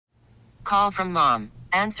Call from mom.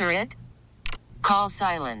 Answer it. Call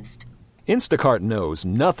silenced. Instacart knows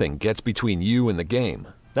nothing gets between you and the game.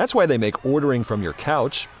 That's why they make ordering from your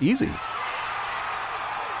couch easy.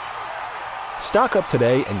 Stock up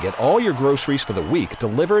today and get all your groceries for the week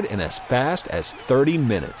delivered in as fast as 30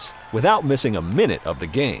 minutes without missing a minute of the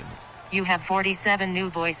game. You have 47 new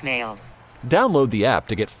voicemails. Download the app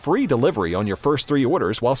to get free delivery on your first 3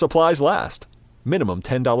 orders while supplies last. Minimum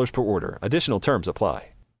 $10 per order. Additional terms apply.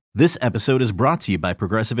 This episode is brought to you by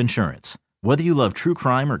Progressive Insurance. Whether you love true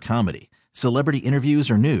crime or comedy, celebrity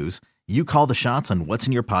interviews or news, you call the shots on what's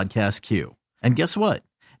in your podcast queue. And guess what?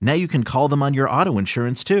 Now you can call them on your auto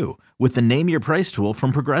insurance too with the Name Your Price tool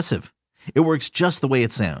from Progressive. It works just the way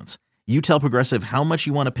it sounds. You tell Progressive how much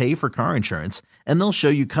you want to pay for car insurance, and they'll show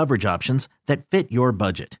you coverage options that fit your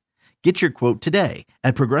budget. Get your quote today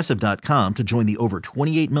at Progressive.com to join the over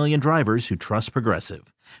 28 million drivers who trust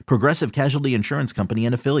Progressive. Progressive Casualty Insurance Company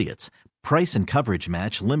and Affiliates. Price and coverage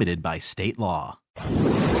match limited by state law.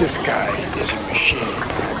 This guy is a machine.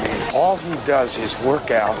 I mean, all he does is work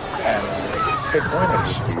out and pick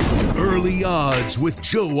winners. Early Odds with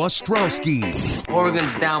Joe Ostrowski.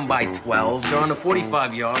 Oregon's down by 12. They're on the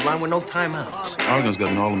 45-yard line with no timeouts. Oregon's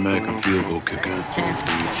got an All-American field goal kicker.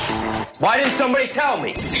 Why didn't somebody tell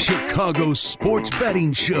me? Chicago's sports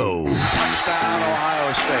betting show. Touchdown,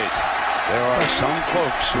 Ohio State. There are some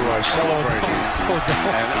folks who are celebrating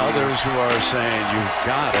and others who are saying, you've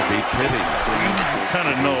got to be kidding. You kind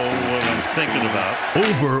of know what I'm thinking about.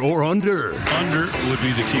 Over or under? Under would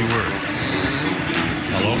be the key word.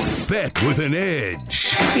 Hello? Bet with an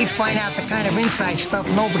edge. He'd find out the kind of inside stuff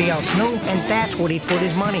nobody else knew, and that's what he'd put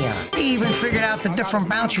his money on. He even figured out the different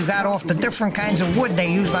bounce you got off the different kinds of wood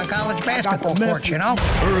they used on college basketball courts, you know?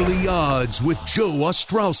 Early Odds with Joe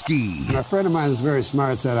Ostrowski. And a friend of mine is very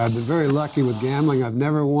smart, said, I've been very lucky with gambling. I've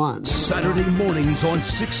never won. Saturday mornings on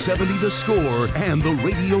 670 The Score and the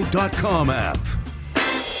radio.com app.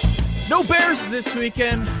 No Bears this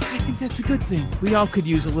weekend. I think that's a good thing. We all could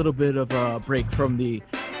use a little bit of a break from the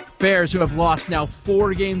Bears, who have lost now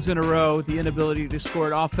 4 games in a row, the inability to score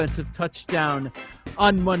an offensive touchdown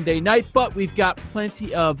on Monday night. But we've got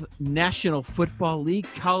plenty of National Football League,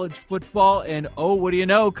 college football, and what do you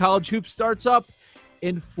know? College hoops starts up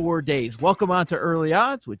in 4 days. Welcome on to Early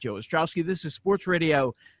Odds with Joe Ostrowski. This is Sports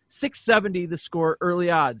Radio 670 The Score.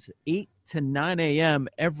 Early Odds, 8 to 9 a.m.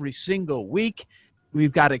 every single week.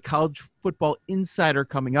 We've got a college football insider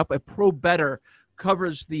coming up. A pro bettor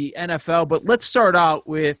covers the NFL. But let's start out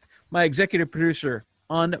with my executive producer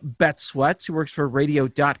on Bet Sweats, who works for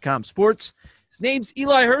radio.com sports. His name's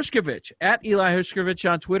Eli Hershkovich, at Eli Hershkovich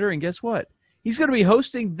on Twitter. And guess what? He's going to be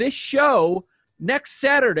hosting this show next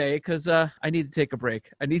Saturday because I need to take a break.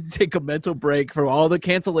 I need to take a mental break from all the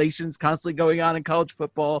cancellations constantly going on in college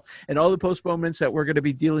football and all the postponements that we're going to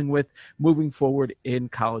be dealing with moving forward in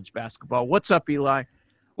college basketball. What's up, Eli?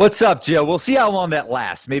 What's up, Joe? We'll see how long that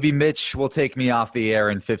lasts. Maybe Mitch will take me off the air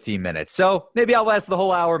in 15 minutes. So maybe I'll last the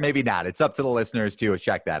whole hour, maybe not. It's up to the listeners to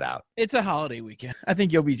check that out. It's a holiday weekend. I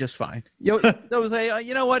think you'll be just fine. They'll say,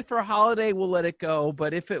 you know what, for a holiday, we'll let it go.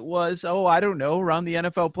 But if it was, I don't know, around the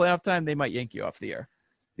NFL playoff time, they might yank you off the air.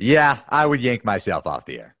 Yeah, I would yank myself off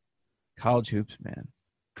the air. College hoops, man.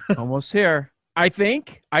 Almost here. I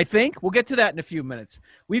think we'll get to that in a few minutes.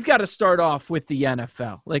 We've got to start off with the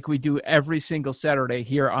NFL like we do every single Saturday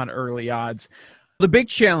here on Early Odds. The big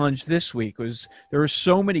challenge this week was there are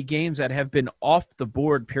so many games that have been off the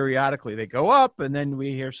board periodically. They go up, and then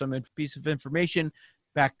we hear some piece of information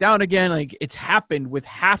back down again. Like it's happened with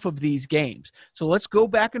half of these games. So let's go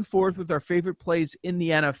back and forth with our favorite plays in the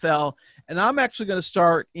NFL. And I'm actually going to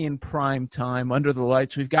start in prime time under the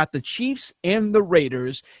lights. We've got the Chiefs and the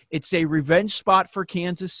Raiders. It's a revenge spot for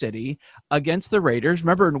Kansas City against the Raiders.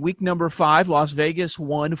 Remember, in week number 5, Las Vegas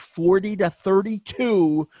won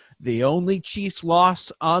 40-32, the only Chiefs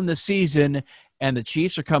loss on the season. And the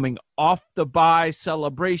Chiefs are coming off the bye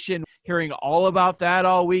celebration. Hearing all about that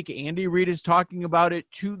all week. Andy Reid is talking about it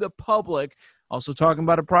to the public, also talking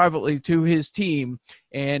about it privately to his team.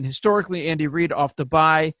 And historically, Andy Reid off the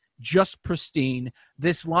bye, just pristine.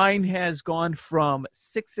 This line has gone from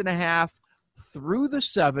 6.5 through the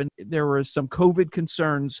 7. There were some COVID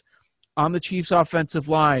concerns on the Chiefs' offensive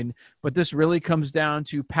line, but this really comes down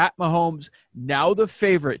to Pat Mahomes, now the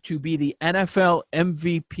favorite to be the NFL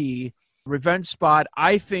MVP. Revenge spot,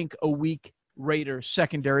 I think a weak Raiders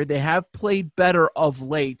secondary. They have played better of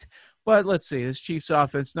late, but let's see. This Chiefs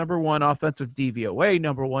offense, number 1 offensive DVOA,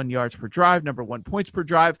 number 1 yards per drive, number 1 points per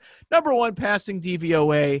drive, number 1 passing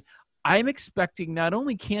DVOA. I'm expecting not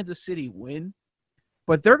only Kansas City win,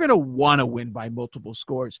 but they're going to want to win by multiple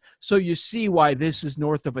scores. So you see why this is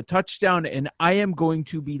north of a touchdown, and I am going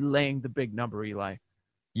to be laying the big number, Eli.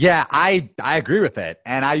 Yeah, I agree with it.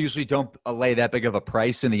 And I usually don't lay that big of a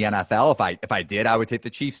price in the NFL. If I did, I would take the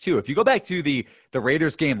Chiefs too. If you go back to the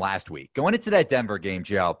Raiders game last week, going into that Denver game,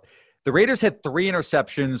 Joe, the Raiders had 3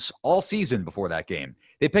 interceptions all season before that game.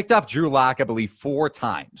 They picked off Drew Lock, I believe, 4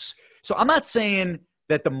 times. So I'm not saying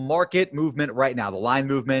that the market movement right now, the line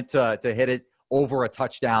movement to hit it over a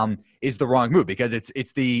touchdown is the wrong move, because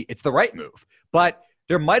it's the right move. But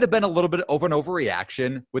there might have been a little bit of an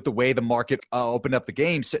overreaction with the way the market opened up the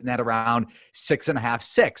game, sitting at around 6.5,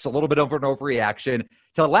 6. A little bit of an overreaction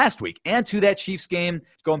to last week and to that Chiefs game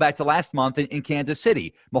going back to last month in Kansas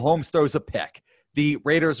City. Mahomes throws a pick. The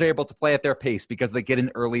Raiders are able to play at their pace because they get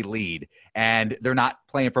an early lead, and they're not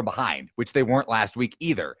playing from behind, which they weren't last week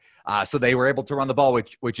either. So they were able to run the ball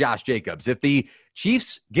with Josh Jacobs. If the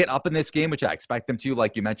Chiefs get up in this game, which I expect them to,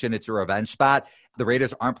 like you mentioned, it's a revenge spot. The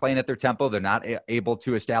Raiders aren't playing at their tempo. They're not able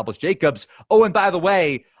to establish Jacobs. Oh, and by the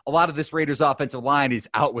way, a lot of this Raiders offensive line is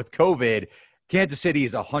out with COVID. Kansas City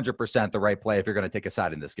is 100% the right play if you're going to take a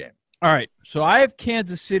side in this game. All right, so I have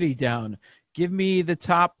Kansas City down. Give me the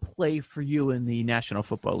top play for you in the National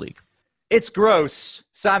Football League. It's gross.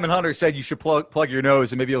 Simon Hunter said you should plug your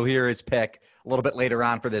nose, and maybe you'll hear his pick a little bit later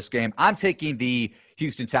on for this game. I'm taking the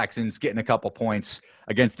Houston Texans getting a couple points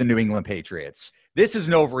against the New England Patriots. This is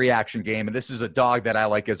an overreaction game, and this is a dog that I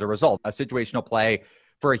like as a result. A situational play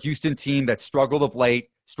for a Houston team that struggled of late,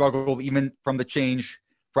 struggled even from the change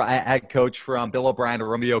for head coach from Bill O'Brien to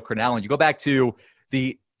Romeo Crennel. And you go back to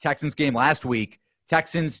the Texans game last week,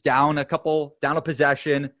 Texans down a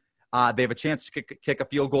possession. They have a chance to kick a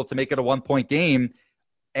field goal to make it a 1-point game.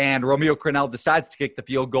 And Romeo Crennel decides to kick the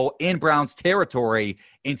field goal in Browns territory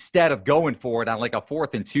instead of going for it on like a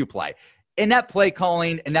 4th and 2 play. Inept play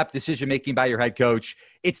calling, inept decision-making by your head coach.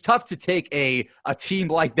 It's tough to take a team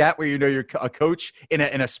like that where you know you're a coach in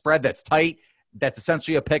a spread that's tight, that's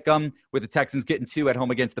essentially a pick-em with the Texans getting 2 at home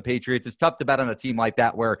against the Patriots. It's tough to bet on a team like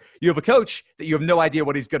that where you have a coach that you have no idea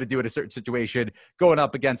what he's going to do in a certain situation going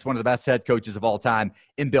up against one of the best head coaches of all time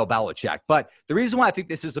in Bill Belichick. But the reason why I think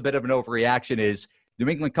this is a bit of an overreaction is New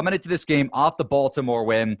England coming into this game off the Baltimore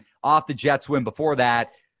win, off the Jets win before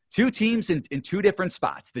that. 2 teams in 2 different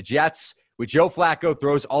spots. The Jets with Joe Flacco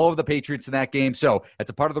throws all over the Patriots in that game. So that's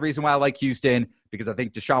a part of the reason why I like Houston, because I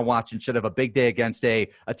think Deshaun Watson should have a big day against a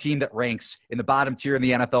team that ranks in the bottom tier in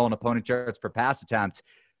the NFL in opponent yards per pass attempt.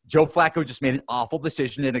 Joe Flacco just made an awful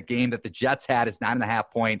decision in a game that the Jets had as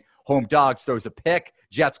 9.5-point home dogs, throws a pick.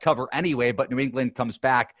 Jets cover anyway, but New England comes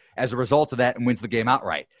back as a result of that and wins the game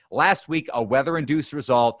outright. Last week, a weather-induced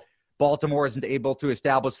result. Baltimore isn't able to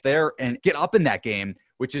establish there and get up in that game,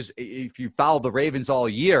 which is, if you follow the Ravens all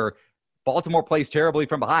year, Baltimore plays terribly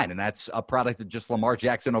from behind, and that's a product of just Lamar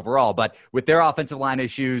Jackson overall. But with their offensive line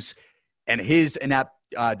issues and his inept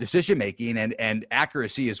decision-making and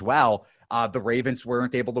accuracy as well, the Ravens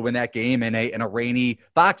weren't able to win that game in a rainy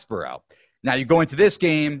Foxborough. Now you go into this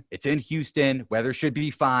game, it's in Houston, weather should be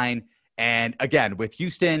fine. And again, with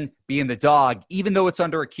Houston being the dog, even though it's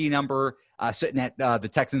under a key number, sitting at the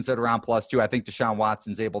Texans at around +2, I think Deshaun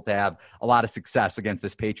Watson's able to have a lot of success against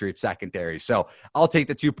this Patriots secondary. So I'll take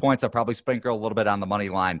the 2 points. I'll probably sprinkle a little bit on the money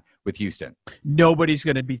line with Houston. Nobody's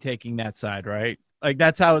going to be taking that side, right? Like,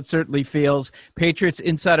 that's how it certainly feels. Patriots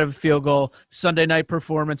inside of a field goal, Sunday night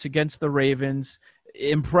performance against the Ravens.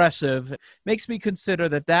 Impressive. Makes me consider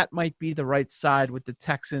that might be the right side with the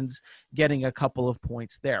Texans getting a couple of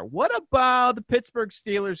points there. What about the Pittsburgh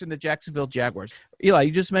Steelers and the Jacksonville Jaguars? Eli,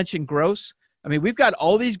 you just mentioned gross. I mean, we've got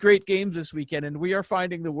all these great games this weekend, and we are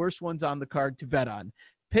finding the worst ones on the card to bet on.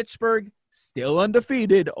 Pittsburgh, still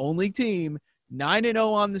undefeated, only team,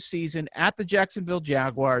 9-0 on the season at the Jacksonville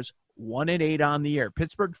Jaguars, 1-8 on the year.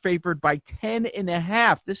 Pittsburgh favored by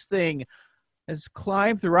 10.5. This thing has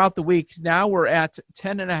climbed throughout the week. Now we're at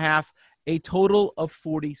 10.5, a total of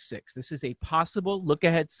 46. This is a possible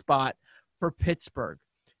look-ahead spot for Pittsburgh.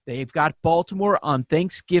 They've got Baltimore on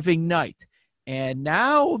Thanksgiving night. And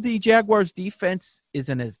now the Jaguars' defense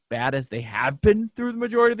isn't as bad as they have been through the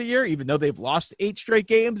majority of the year, even though they've lost 8 straight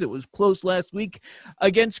games. It was close last week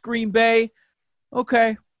against Green Bay.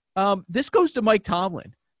 Okay, this goes to Mike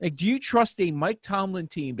Tomlin. Like, do you trust a Mike Tomlin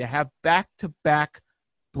team to have back-to-back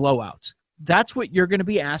blowouts? That's what you're going to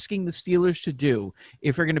be asking the Steelers to do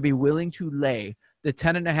if you're going to be willing to lay the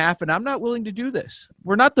 10.5, and I'm not willing to do this.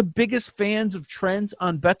 We're not the biggest fans of trends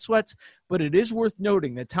on BetSweats, but it is worth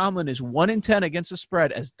noting that Tomlin is 1-10 against the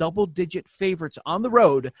spread as double-digit favorites on the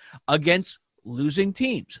road against losing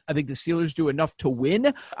teams. I think the Steelers do enough to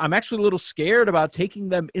win. I'm actually a little scared about taking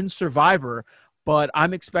them in Survivor but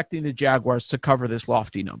I'm expecting the Jaguars to cover this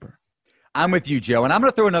lofty number. I'm with you, Joe, and I'm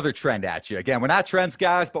going to throw another trend at you. Again, we're not trends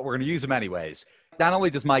guys, but we're going to use them anyways. Not only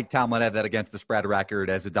does Mike Tomlin have that against the spread record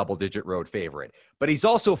as a double-digit road favorite, but he's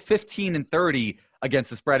also 15-30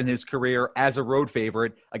 against the spread in his career as a road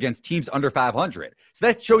favorite against teams under 500. So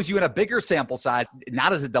that shows you in a bigger sample size,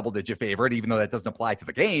 not as a double-digit favorite, even though that doesn't apply to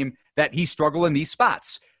the game, that he struggled in these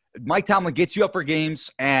spots. Mike Tomlin gets you up for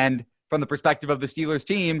games, and from the perspective of the Steelers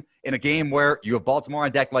team, in a game where you have Baltimore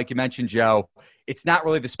on deck, like you mentioned, Joe, it's not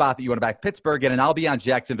really the spot that you want to back Pittsburgh in, and I'll be on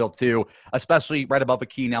Jacksonville too, especially right above a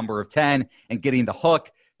key number of 10 and getting the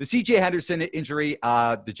hook. The C.J. Henderson injury,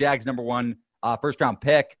 the Jags' number one first-round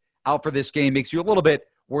pick, out for this game makes you a little bit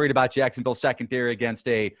worried about Jacksonville's secondary against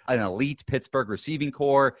an elite Pittsburgh receiving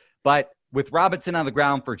core, but with Robinson on the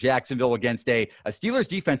ground for Jacksonville against a Steelers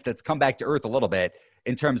defense that's come back to earth a little bit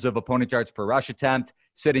in terms of opponent yards per rush attempt,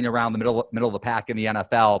 sitting around the middle of the pack in the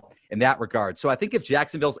NFL in that regard. So I think if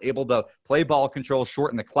Jacksonville's able to play ball control,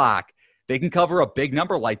 shorten the clock, they can cover a big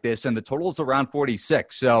number like this, and the total is around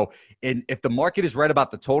 46. So if the market is right about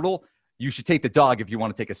the total, you should take the dog if you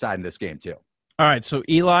want to take a side in this game too. All right, so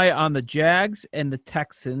Eli on the Jags and the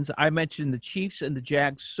Texans. I mentioned the Chiefs and the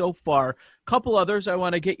Jags so far. Couple others I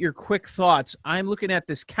want to get your quick thoughts. I'm looking at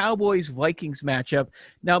this Cowboys-Vikings matchup.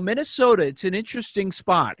 Now, Minnesota, it's an interesting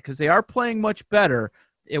spot because they are playing much better.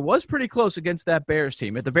 It was pretty close against that Bears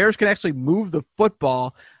team. If the Bears can actually move the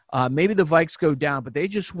football, maybe the Vikes go down, but they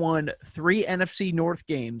just won 3 NFC North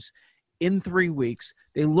games in 3 weeks.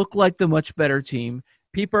 They look like the much better team.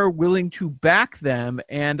 People are willing to back them,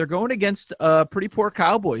 and they're going against a pretty poor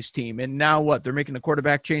Cowboys team. And now what? They're making a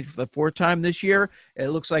quarterback change for the 4th time this year. It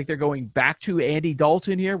looks like they're going back to Andy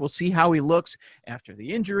Dalton here. We'll see how he looks after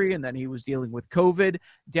the injury, and then he was dealing with COVID.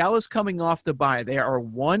 Dallas coming off the bye. They are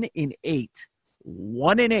 1-8.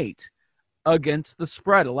 1-8 against the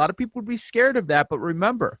spread. A lot of people would be scared of that, but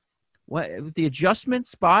remember, the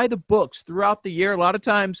adjustments by the books throughout the year, a lot of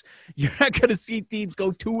times you're not going to see teams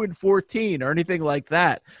go 2-14 or anything like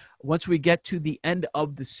that once we get to the end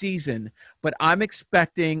of the season. But I'm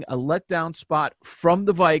expecting a letdown spot from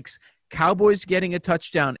the Vikes. Cowboys getting a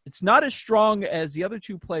touchdown. It's not as strong as the other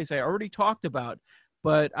 2 plays I already talked about,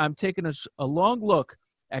 but I'm taking a long look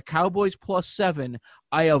at Cowboys +7.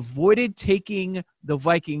 I avoided taking the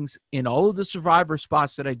Vikings in all of the survivor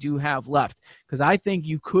spots that I do have left because I think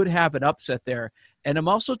you could have an upset there. And I'm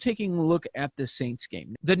also taking a look at the Saints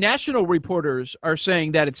game. The national reporters are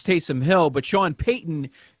saying that it's Taysom Hill, but Sean Payton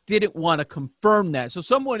didn't want to confirm that. So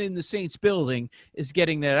someone in the Saints building is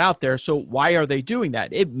getting that out there. So why are they doing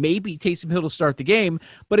that? It may be Taysom Hill to start the game,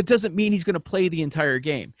 but it doesn't mean he's going to play the entire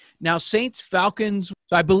game. Now, Saints-Falcons,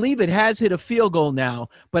 I believe it has hit a field goal now,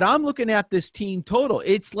 but I'm looking at this team total.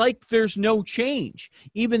 It's like there's no change,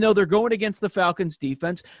 even though they're going against the Falcons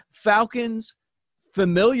defense. Falcons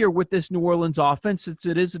familiar with this New Orleans offense since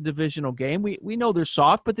it is a divisional game. We know they're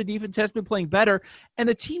soft, but the defense has been playing better, and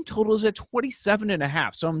the team total is at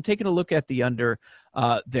 27.5. So I'm taking a look at the under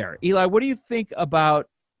there. Eli, what do you think about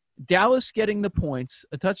Dallas getting the points,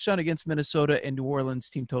 a touchdown against Minnesota, and New Orleans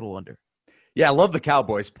team total under? Yeah, I love the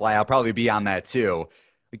Cowboys play. I'll probably be on that too.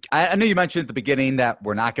 I know you mentioned at the beginning that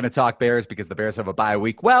we're not going to talk Bears because the Bears have a bye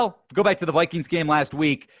week. Well, go back to the Vikings game last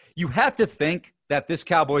week. You have to think that this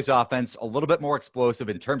Cowboys offense a little bit more explosive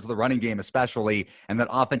in terms of the running game especially, and that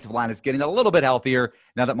offensive line is getting a little bit healthier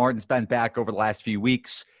now that Martin's been back over the last few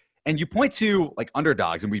weeks. And you point to like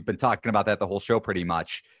underdogs, and we've been talking about that the whole show pretty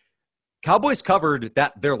much. Cowboys covered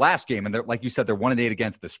their last game, and they're, like you said, they're 1-8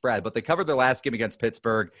 against the spread, but they covered their last game against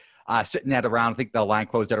Pittsburgh, sitting at around, I think the line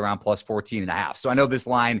closed at around plus 14.5. So I know this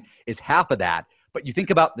line is half of that, but you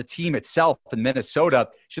think about the team itself in Minnesota,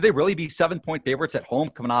 should they really be 7-point favorites at home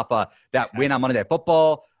coming off that win on Monday Night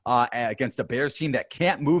Football against a Bears team that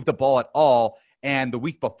can't move the ball at all? And the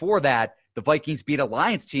week before that, the Vikings beat a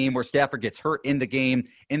Lions team where Stafford gets hurt in the game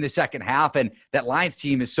in the second half. And that Lions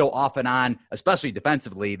team is so off and on, especially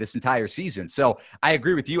defensively, this entire season. So I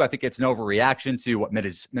agree with you. I think it's an overreaction to what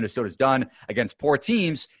Minnesota's done against poor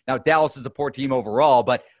teams. Now, Dallas is a poor team overall,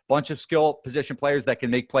 but bunch of skill position players that can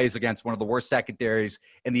make plays against one of the worst secondaries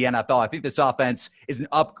in the NFL. I think this offense is an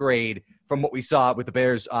upgrade from what we saw with the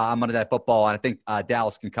Bears on Monday Night Football. And I think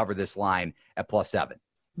Dallas can cover this line at +7.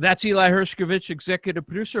 That's Eli Hershkovich, executive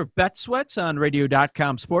producer of Bet Sweats on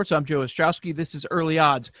Radio.com Sports. I'm Joe Ostrowski. This is Early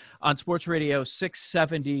Odds on Sports Radio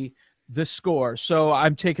 670 The Score. So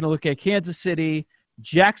I'm taking a look at Kansas City,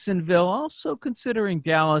 Jacksonville, also considering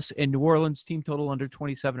Dallas and New Orleans, team total under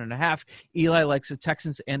 27.5. Eli likes the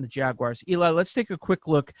Texans and the Jaguars. Eli, let's take a quick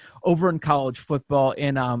look over in college football,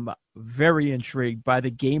 and I'm very intrigued by the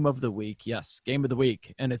game of the week. Yes, game of the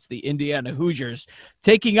week, and it's the Indiana Hoosiers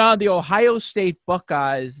taking on the Ohio State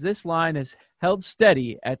Buckeyes. This line is held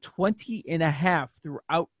steady at 20.5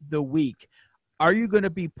 throughout the week. Are you going to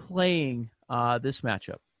be playing this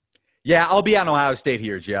matchup? Yeah, I'll be on Ohio State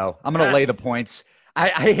here, Joe. I'm going to lay the points.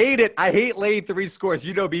 I hate it. I hate laying 3 scores.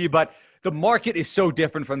 You know me, but the market is so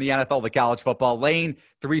different from the NFL to college football. Laying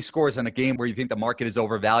 3 scores in a game where you think the market is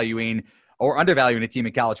overvaluing or undervaluing a team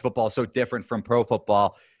in college football is so different from pro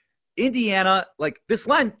football. Indiana, like, this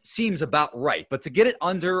line seems about right, but to get it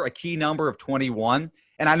under a key number of 21,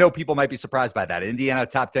 and I know people might be surprised by that. Indiana,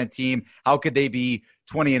 top 10 team, how could they be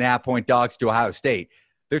 20.5-point dogs to Ohio State?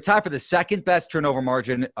 They're tied for the second best turnover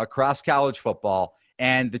margin across college football.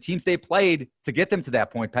 And the teams they played to get them to that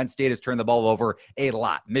point, Penn State has turned the ball over a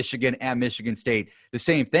lot. Michigan and Michigan State, the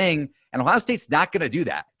same thing. And Ohio State's not going to do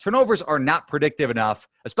that. Turnovers are not predictive enough,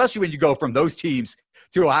 especially when you go from those teams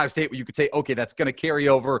to Ohio State, where you could say, okay, that's going to carry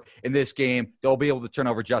over in this game. They'll be able to turn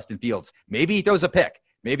over Justin Fields. Maybe he throws a pick.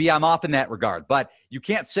 Maybe I'm off in that regard. But you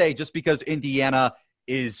can't say just because Indiana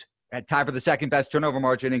is at tied for the second best turnover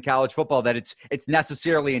margin in college football that it's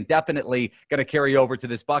necessarily and definitely going to carry over to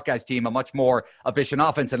this Buckeyes team, a much more efficient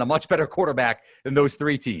offense and a much better quarterback than those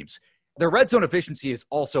 3 teams. Their red zone efficiency is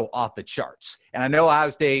also off the charts. And I know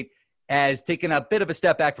Ohio State has taken a bit of a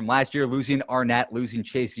step back from last year, losing Arnett, losing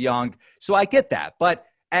Chase Young. So I get that. But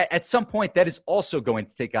at some point, that is also going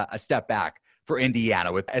to take a step back for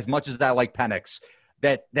Indiana. With as much as I like Penix,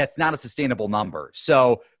 that's not a sustainable number.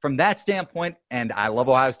 So from that standpoint, and I love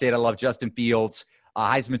Ohio State, I love Justin Fields,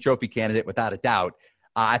 Heisman Trophy candidate without a doubt.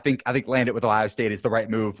 I think land it with Ohio State is the right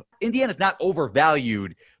move. Indiana's not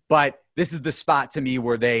overvalued, but this is the spot to me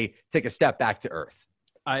where they take a step back to earth.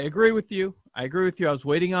 I agree with you. I was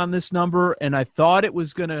waiting on this number, and I thought it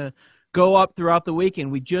was going to go up throughout the week,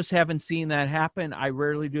 and we just haven't seen that happen. I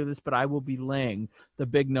rarely do this, but I will be laying the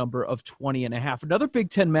big number of 20.5. Another Big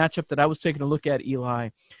Ten matchup that I was taking a look at, Eli,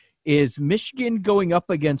 is Michigan going up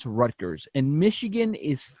against Rutgers, and Michigan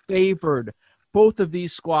is favored. Both of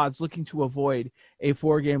these squads looking to avoid a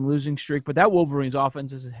 4-game losing streak, but that Wolverines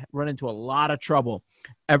offense has run into a lot of trouble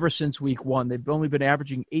ever since week 1. They've only been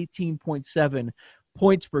averaging 18.7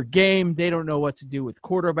 points per game. They don't know what to do with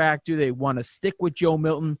quarterback. Do they want to stick with Joe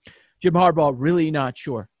Milton? Jim Harbaugh, really not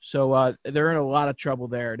sure. So they're in a lot of trouble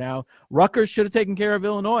there. Now, Rutgers should have taken care of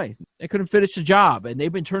Illinois. They couldn't finish the job, and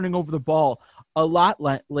they've been turning over the ball a lot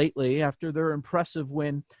lately after their impressive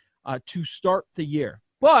win to start the year.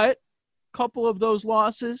 But a couple of those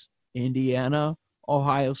losses, Indiana,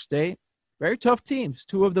 Ohio State, very tough teams,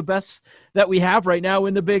 2 of the best that we have right now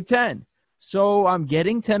in the Big Ten. So I'm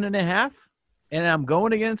getting 10.5, and I'm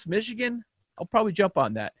going against Michigan. I'll probably jump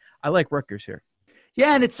on that. I like Rutgers here.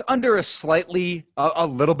 Yeah, and it's under a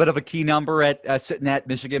little bit of a key number at sitting at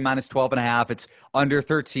Michigan minus 12.5. It's under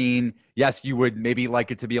 13. Yes, you would maybe like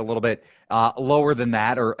it to be a little bit lower than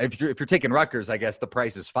that. Or if you're taking Rutgers, I guess the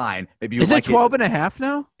price is fine. Maybe you is it 12.5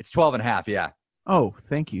 now? It's 12.5. Yeah. Oh,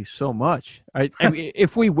 thank you so much. I mean,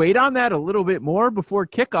 if we wait on that a little bit more before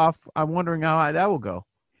kickoff, I'm wondering how high that will go.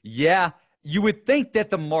 Yeah, you would think that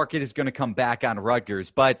the market is going to come back on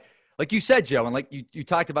Rutgers, but like you said, Joe, and like you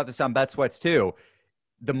talked about this on Bet Sweats too.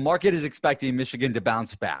 The market is expecting Michigan to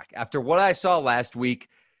bounce back. After what I saw last week,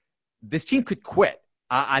 this team could quit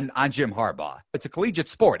on Jim Harbaugh. It's a collegiate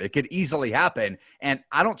sport. It could easily happen. And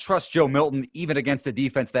I don't trust Joe Milton even against a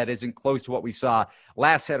defense that isn't close to what we saw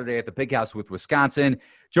last Saturday at the Big House with Wisconsin.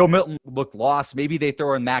 Joe Milton looked lost. Maybe they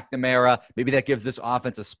throw in McNamara. Maybe that gives this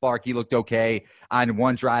offense a spark. He looked okay on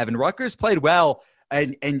one drive. And Rutgers played well.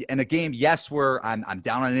 And a game, yes, where I'm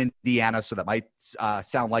down on Indiana, so that might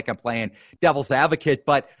sound like I'm playing devil's advocate,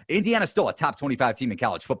 but Indiana's still a top 25 team in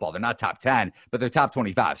college football. They're not top 10, but they're top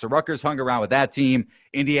 25. So Rutgers hung around with that team.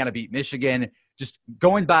 Indiana beat Michigan. Just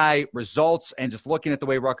going by results and just looking at the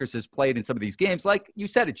way Rutgers has played in some of these games, like you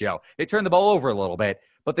said it, Joe, they turned the ball over a little bit,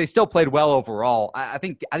 but they still played well overall. I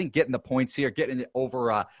think getting the points here, getting it over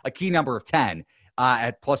a key number of 10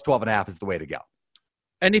 at plus 12.5 is the way to go.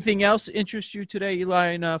 Anything else interest you today,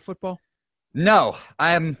 Eli, in football? No,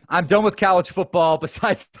 I'm done with college football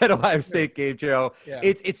besides that Ohio State game, Joe. Yeah.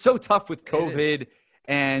 It's so tough with COVID.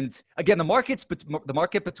 And again, the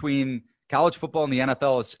market between college football and the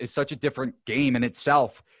NFL is such a different game in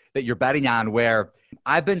itself that you're betting on, where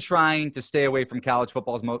I've been trying to stay away from college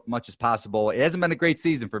football as much as possible. It hasn't been a great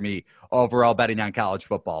season for me overall betting on college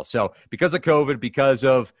football. So because of COVID, because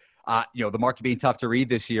of The market being tough to read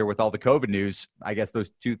this year with all the COVID news, I guess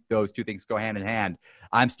those two things go hand in hand.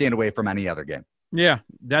 I'm staying away from any other game. Yeah,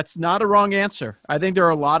 that's not a wrong answer. I think there are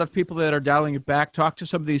a lot of people that are dialing it back. Talk to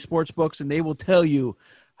some of these sports books, and they will tell you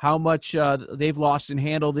how much they've lost in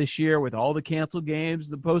handle this year with all the canceled games,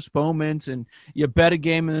 the postponements, and you bet a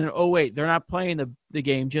game, and then, oh, wait, they're not playing the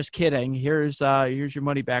game. Just kidding. Here's your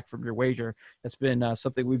money back from your wager. That's been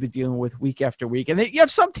something we've been dealing with week after week. And you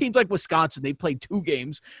have some teams like Wisconsin, they played 2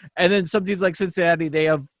 games, and then some teams like Cincinnati, they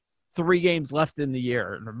have 3 games left in the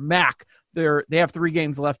year. And MAC, they have 3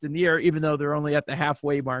 games left in the year, even though they're only at the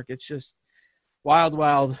halfway mark. It's just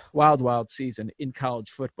wild season in college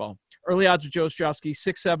football. Early odds with Joe Ostrowski,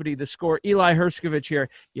 670 the score. Eli Hershkovich here.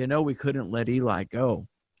 We couldn't let Eli go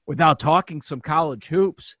without talking some college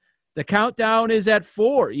hoops. The countdown is at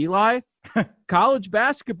 4, Eli. College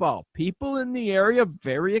basketball. People in the area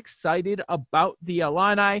very excited about the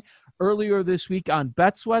Illini. Earlier this week on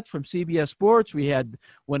Bet Sweats from CBS Sports, we had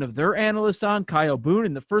one of their analysts on, Kyle Boone,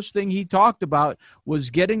 and the first thing he talked about was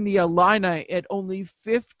getting the Illini at only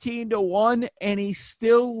 15-1, and he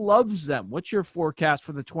still loves them. What's your forecast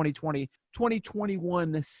for the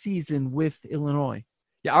 2020-2021 season with Illinois?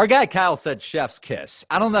 Yeah, our guy Kyle said chef's kiss.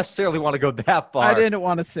 I don't necessarily want to go that far. I didn't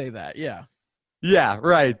want to say that, yeah. Yeah,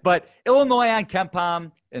 right. But Illinois on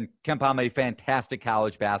KenPom, and KenPom, a fantastic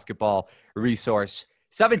college basketball resource.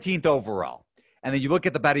 17th overall. And then you look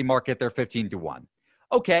at the betting market, they're 15-1.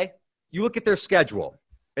 Okay, you look at their schedule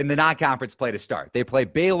in the non-conference play to start. They play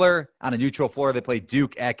Baylor on a neutral floor. They play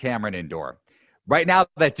Duke at Cameron Indoor. Right now,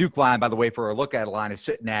 that Duke line, by the way, for a look at line is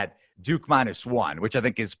sitting at Duke -1, which I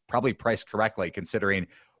think is probably priced correctly considering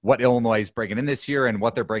what Illinois is bringing in this year and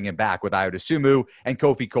what they're bringing back with Ayo Dosunmu and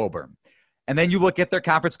Kofi Cockburn. And then you look at their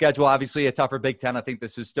conference schedule, obviously a tougher Big Ten. I think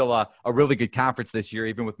this is still a really good conference this year,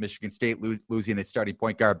 even with Michigan State losing its starting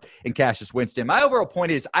point guard in Cassius Winston. My overall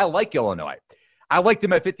point is I like Illinois. I liked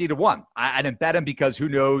them at 50-1. I didn't bet them because who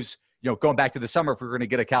knows, going back to the summer if we're going to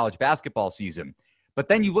get a college basketball season. But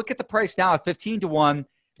then you look at the price now at 15-1.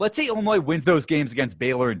 Let's say Illinois wins those games against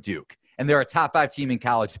Baylor and Duke, and they're a top 5 team in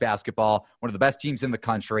college basketball, one of the best teams in the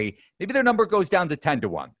country. Maybe their number goes down to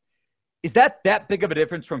 10-1. Is that big of a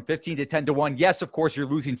difference from 15 to 10-1? Yes, of course, you're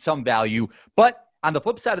losing some value. But on the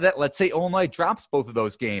flip side of that, let's say Illinois drops both of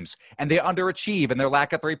those games and they underachieve and their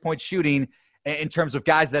lack of three-point shooting in terms of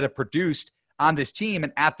guys that have produced on this team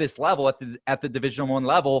and at this level, at the Division I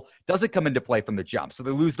level, doesn't come into play from the jump. So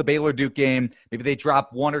they lose the Baylor-Duke game. Maybe they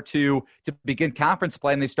drop 1 or 2 to begin conference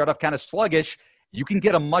play and they start off kind of sluggish. You can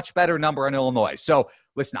get a much better number on Illinois. So,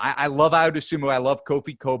 listen, I love Ayo Dosunmu. I love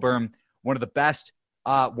Kofi Cockburn, one of the best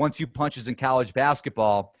 1-2 punches in college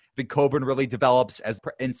basketball. I think Cockburn really develops as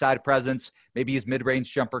inside presence. Maybe his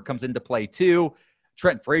mid-range jumper comes into play too.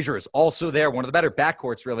 Trent Frazier is also there. One of the better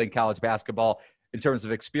backcourts really in college basketball in terms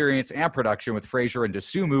of experience and production with Frazier and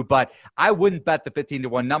Dosunmu. But I wouldn't bet the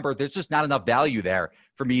 15-1 number. There's just not enough value there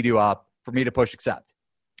for me to push accept.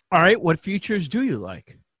 All right, what futures do you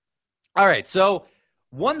like? All right, so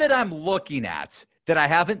one that I'm looking at that I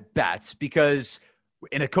haven't bet because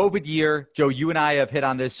in a COVID year, Joe, you and I have hit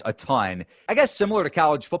on this a ton. I guess similar to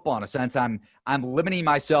college football in a sense, I'm limiting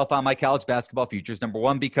myself on my college basketball futures. Number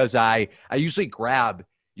one, because I usually grab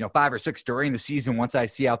 5 or 6 during the season once I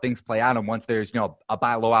see how things play out and once there's a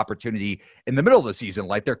buy low opportunity in the middle of the season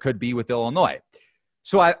like there could be with Illinois.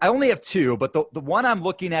 So I only have 2, but the one I'm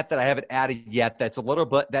looking at that I haven't added yet that's a little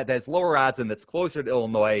bit that has lower odds and that's closer to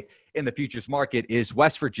Illinois in the futures market is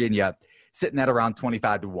West Virginia, sitting at around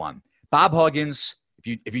 25-1. Bob Huggins,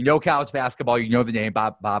 if you know college basketball, you know the name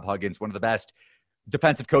Bob Huggins, one of the best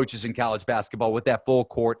defensive coaches in college basketball with that full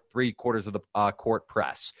court, 3/4 of the court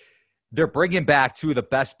press. They're bringing back 2 of the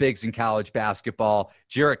best bigs in college basketball,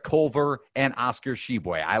 Jarrett Culver and Oscar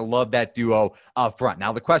Tshiebwe. I love that duo up front.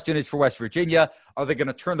 Now, the question is for West Virginia, are they going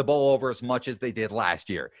to turn the ball over as much as they did last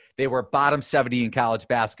year? They were bottom 70 in college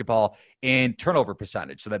basketball in turnover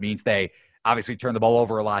percentage. So that means they obviously turned the ball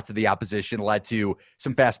over a lot to the opposition, led to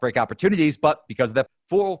some fast break opportunities. But because of that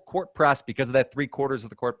full court press, because of that 3/4 of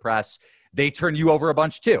the court press, they turn you over a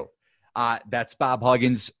bunch too. That's Bob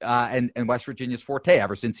Huggins and West Virginia's forte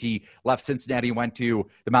ever since he left Cincinnati and went to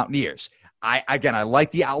the Mountaineers. I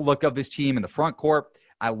like the outlook of this team in the front court.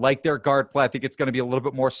 I like their guard play. I think it's going to be a little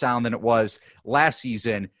bit more sound than it was last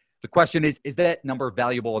season. The question is that number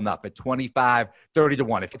valuable enough at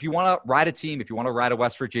 25-30-1? If you want to ride a team, if you want to ride a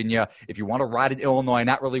West Virginia, if you want to ride an Illinois,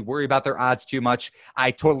 not really worry about their odds too much,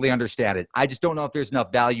 I totally understand it. I just don't know if there's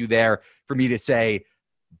enough value there for me to say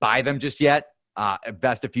buy them just yet.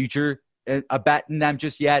 Invest a future a bet in them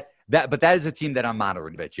just yet. But that is a team that I'm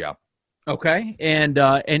monitoring a bit, Joe. Okay, and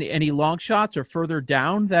any long shots or further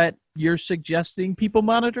down that you're suggesting people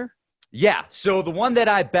monitor? Yeah, so the one that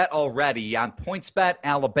I bet already on PointsBet,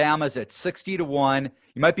 Alabama's at 60-1.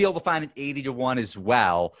 You might be able to find it 80-1 as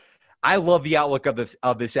well. I love the outlook of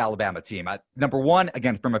this Alabama team. Number one,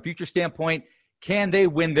 again, from a future standpoint, can they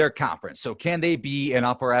win their conference? So can they be an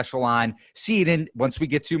upper echelon seed in once we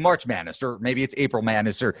get to March Madness, or maybe it's April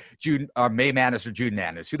Madness or June or May Madness or June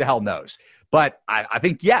Madness? Who the hell knows? But I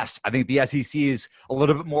think, yes, I think the SEC is a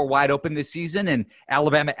little bit more wide open this season, and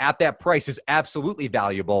Alabama at that price is absolutely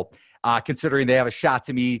valuable, considering they have a shot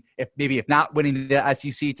to me, if not winning the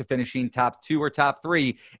SEC, to finishing top 2 or top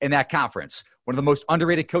 3 in that conference. One of the most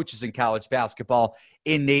underrated coaches in college basketball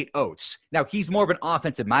in Nate Oates. Now, he's more of an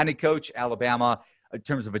offensive-minded coach, Alabama, in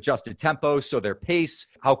terms of adjusted tempo, so their pace,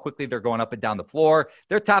 how quickly they're going up and down the floor.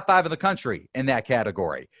 They're top 5 in the country in that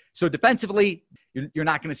category. So defensively, you're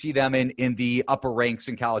not going to see them in the upper ranks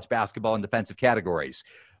in college basketball in defensive categories.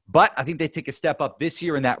 But I think they take a step up this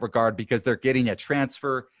year in that regard because they're getting a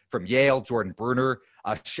transfer from Yale, Jordan Bruner,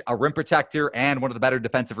 a rim protector, and one of the better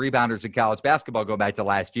defensive rebounders in college basketball going back to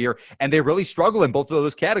last year. And they really struggle in both of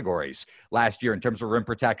those categories last year in terms of rim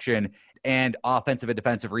protection and offensive and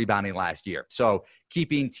defensive rebounding last year. So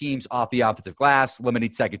keeping teams off the offensive glass,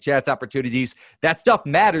 limiting second chance opportunities, that stuff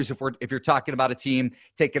matters if you're talking about a team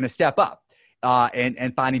taking a step up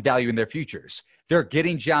and finding value in their futures. They're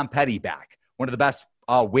getting John Petty back, one of the best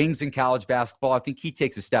wings in college basketball. I think he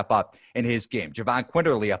takes a step up in his game. Javon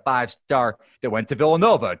Quinterly, a 5-star that went to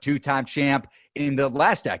Villanova, 2-time champ in the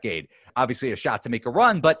last decade. Obviously a shot to make a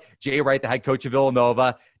run, but Jay Wright, the head coach of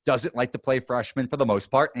Villanova, doesn't like to play freshmen for the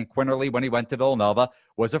most part. And Quinterly, when he went to Villanova,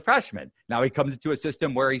 was a freshman. Now he comes into a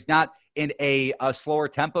system where he's not in a slower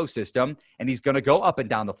tempo system, and he's going to go up and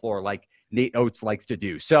down the floor like Nate Oates likes to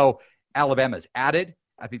do. So Alabama's added.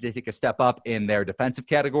 I think they take a step up in their defensive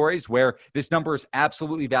categories, where this number is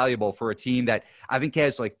absolutely valuable for a team that I think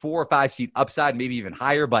has like 4 or 5 seed upside, maybe even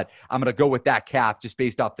higher. But I'm going to go with that cap just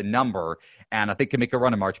based off the number, and I think can make a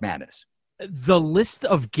run in March Madness. The list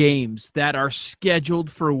of games that are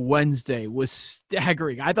scheduled for Wednesday was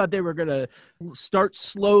staggering. I thought they were going to start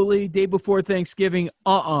slowly day before Thanksgiving.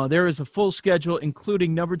 There is a full schedule,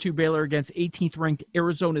 including number 2 Baylor against 18th ranked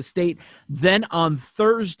Arizona State. Then on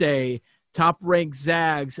Thursday, top-ranked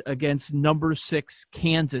Zags against number 6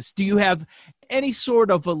 Kansas. Do you have any sort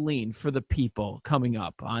of a lean for the people coming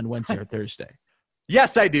up on Wednesday or Thursday?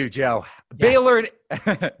 Yes, I do, Joe. Yes.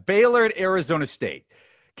 Baylor at Arizona State.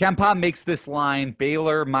 KenPom makes this line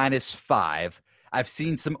Baylor -5. I've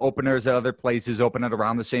seen some openers at other places open at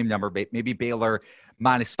around the same number, maybe Baylor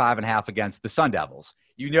 -5.5 against the Sun Devils.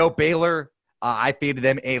 You know, Baylor, I faded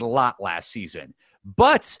them a lot last season.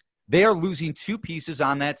 But they are losing 2 pieces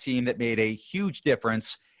on that team that made a huge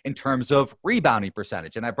difference in terms of rebounding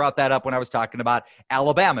percentage. And I brought that up when I was talking about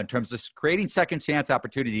Alabama in terms of creating second chance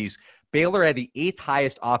opportunities. Baylor had the 8th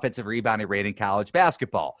highest offensive rebounding rate in college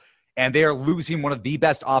basketball. And they are losing one of the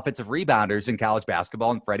best offensive rebounders in college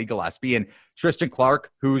basketball in Freddie Gillespie and Tristan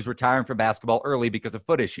Clark, who's retiring from basketball early because of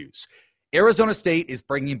foot issues. Arizona State is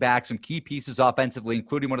bringing back some key pieces offensively,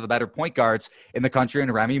 including one of the better point guards in the country in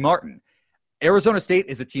Remy Martin. Arizona State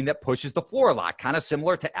is a team that pushes the floor a lot, kind of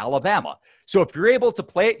similar to Alabama. So if you're able to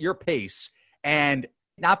play at your pace and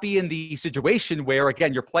not be in the situation where,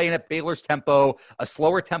 again, you're playing at Baylor's tempo, a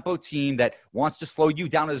slower tempo team that wants to slow you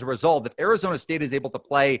down as a result, if Arizona State is able to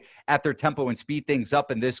play at their tempo and speed things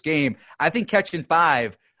up in this game, I think catching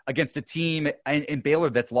 5 against a team in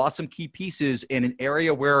Baylor that's lost some key pieces in an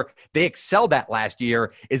area where they excelled at last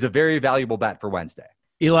year is a very valuable bet for Wednesday.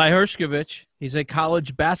 Eli Hershkovich, he's a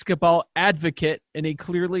college basketball advocate, and he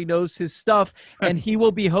clearly knows his stuff, and he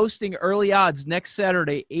will be hosting Early Odds next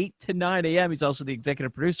Saturday, 8 to 9 a.m. He's also the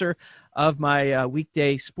executive producer of my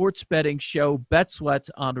weekday sports betting show, Bet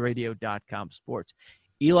Sweats, on radio.com sports.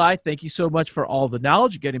 Eli, thank you so much for all the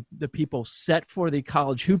knowledge, getting the people set for the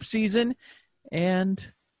college hoop season, and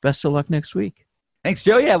best of luck next week. Thanks,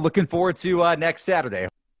 Joe. Yeah, looking forward to next Saturday.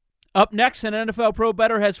 Up next, an NFL Pro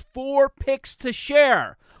Bettor has 4 picks to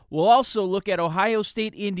share. We'll also look at Ohio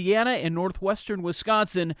State, Indiana, and Northwestern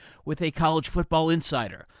Wisconsin with a college football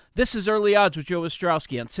insider. This is Early Odds with Joe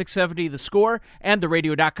Ostrowski on 670 The Score and the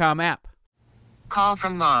radio.com app. Call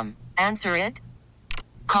from mom. Answer it.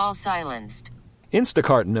 Call silenced.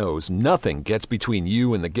 Instacart knows nothing gets between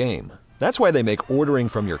you and the game. That's why they make ordering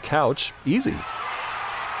from your couch easy.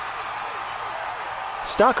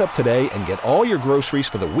 Stock up today and get all your groceries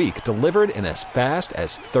for the week delivered in as fast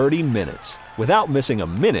as 30 minutes without missing a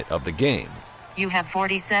minute of the game. You have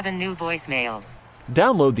 47 new voicemails.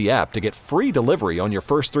 Download the app to get free delivery on your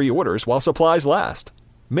first 3 orders while supplies last.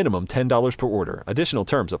 Minimum $10 per order. Additional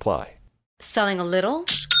terms apply. Selling a little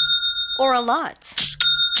or a lot?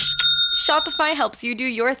 Shopify helps you do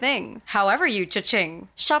your thing, however you cha-ching.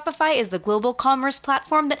 Shopify is the global commerce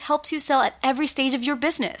platform that helps you sell at every stage of your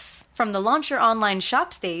business. From the launch your online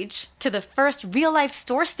shop stage, to the first real-life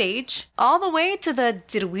store stage, all the way to the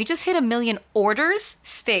did we just hit 1 million orders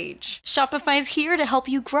stage. Shopify's here to help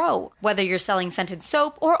you grow. Whether you're selling scented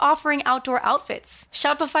soap or offering outdoor outfits,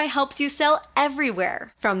 Shopify helps you sell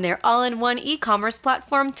everywhere. From their all-in-one e-commerce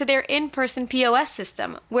platform to their in-person POS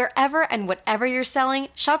system, wherever and whatever you're selling,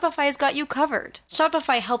 Shopify's got you covered.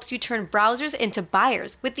 Shopify helps you turn browsers into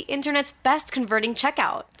buyers with the internet's best converting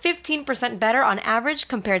checkout. 15% better on average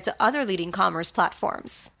compared to other leading commerce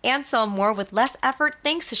platforms. And sell more with less effort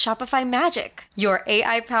thanks to Shopify Magic, your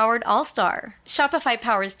AI-powered all-star. Shopify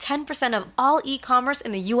powers 10% of all e-commerce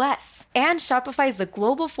in the US. And Shopify is the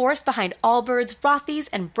global force behind Allbirds, Rothy's,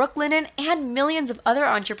 and Brooklinen, and millions of other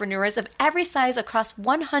entrepreneurs of every size across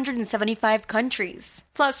 175 countries.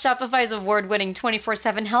 Plus, Shopify's award-winning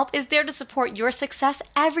 24/7 help is there to support your success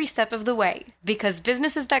every step of the way. Because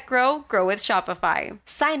businesses that grow, grow with Shopify.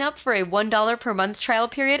 Sign up for a $1 per month trial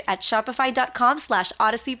period at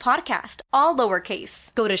shopify.com/Odyssey Podcast, all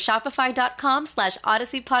lowercase. Go to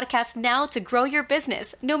shopify.com/Odyssey Podcast now to grow your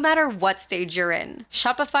business, no matter what stage you're in.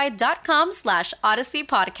 Shopify.com/Odyssey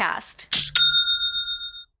Podcast.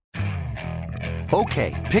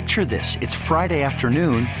 Okay, picture this. It's Friday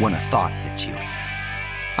afternoon when a thought hits you.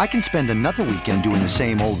 I can spend another weekend doing the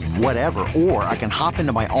same old whatever, or I can hop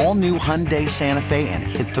into my all-new Hyundai Santa Fe and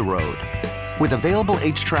hit the road. With available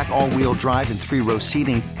H-Track all-wheel drive and 3-row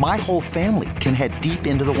seating, my whole family can head deep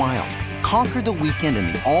into the wild. Conquer the weekend in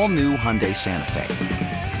the all-new Hyundai Santa Fe.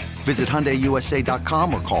 Visit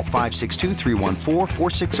HyundaiUSA.com or call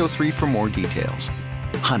 562-314-4603 for more details.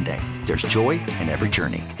 Hyundai, there's joy in every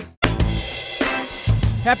journey.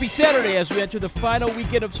 Happy Saturday as we enter the final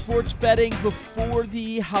weekend of sports betting before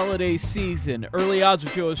the holiday season. Early odds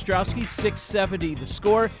with Joe Ostrowski, 670 the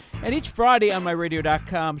score. And each Friday on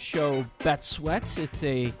myradio.com show Bet Sweats. It's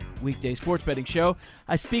a weekday sports betting show.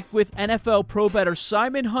 I speak with NFL pro bettor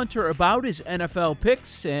Simon Hunter about his NFL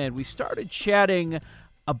picks, and we started chatting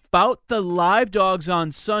about the live dogs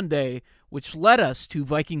on Sunday, which led us to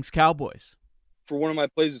Vikings-Cowboys. For one of my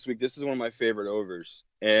plays this week, this is one of my favorite overs.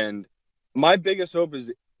 And my biggest hope is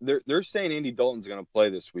they're saying Andy Dalton's going to play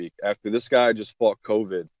this week after this guy just fought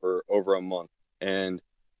COVID for over a month. And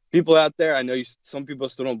people out there, I know some people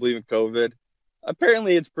still don't believe in COVID.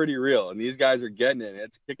 Apparently, it's pretty real, and these guys are getting it, and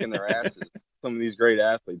it's kicking their asses, some of these great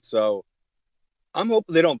athletes. So I'm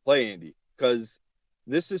hoping they don't play Andy, because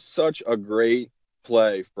this is such a great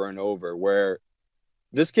play for an over where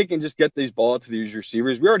this kid can just get these balls to these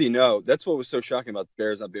receivers. We already know. That's what was so shocking about the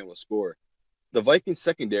Bears not being able to score. The Vikings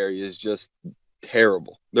secondary is just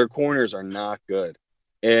terrible. Their corners are not good.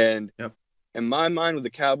 And in my mind, with the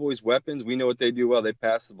Cowboys' weapons, we know what they do well. They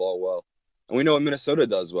pass the ball well. And we know what Minnesota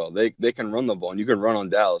does well. They can run the ball, and you can run on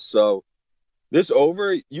Dallas. So this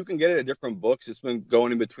over, you can get it at different books. It's been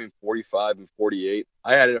going in between 45 and 48.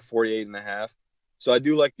 I had it at 48.5. So I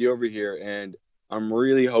do like the over here, and I'm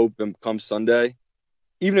really hoping come Sunday,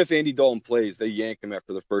 even if Andy Dalton plays, they yank him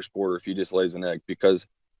after the first quarter if he just lays an egg, because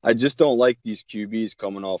I just don't like these QBs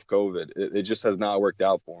coming off COVID. It just has not worked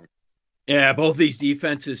out for them. Yeah, both these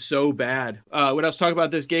defenses so bad. When I was talking about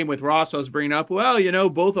this game with Ross, I was bringing up,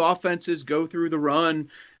 both offenses go through the run.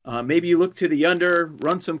 Maybe you look to the under,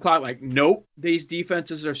 run some clock. Like, nope, these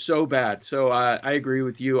defenses are so bad. So I agree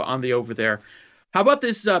with you on the over there. How about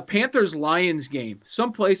this Panthers-Lions game?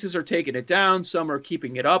 Some places are taking it down. Some are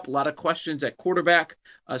keeping it up. A lot of questions at quarterback.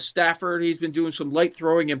 Stafford, he's been doing some light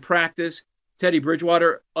throwing in practice. Teddy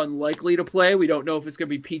Bridgewater, unlikely to play. We don't know if it's going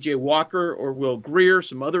to be P.J. Walker or Will Grier,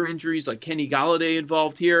 some other injuries like Kenny Golladay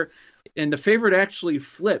involved here. And the favorite actually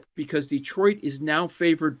flipped because Detroit is now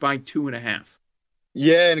favored by 2.5.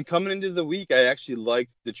 Yeah, and coming into the week, I actually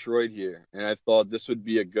liked Detroit here. And I thought this would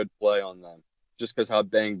be a good play on them just because how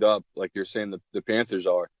banged up, like you're saying, the Panthers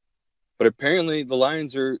are. But apparently the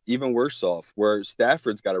Lions are even worse off, where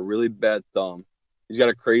Stafford's got a really bad thumb. He's got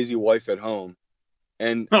a crazy wife at home.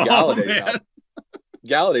 And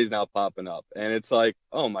Galladay's now popping up, and it's like,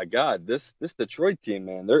 oh my God, this Detroit team,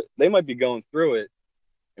 man, they might be going through it,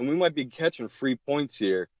 and we might be catching free points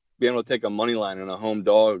here, being able to take a money line and a home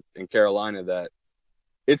dog in Carolina. That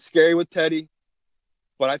it's scary with Teddy,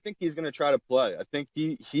 but I think he's going to try to play. I think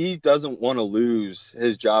he doesn't want to lose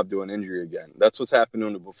his job to an injury again. That's what's happened to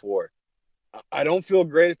him before. I don't feel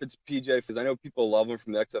great if it's PJ, because I know people love him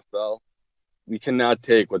from the XFL. We cannot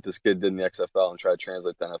take what this kid did in the XFL and try to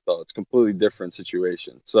translate to NFL. It's a completely different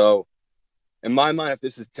situation. So in my mind, if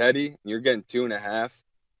this is Teddy and you're getting 2.5,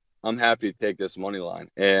 I'm happy to take this money line.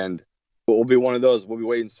 And But we'll be one of those. We'll be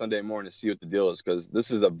waiting Sunday morning to see what the deal is, because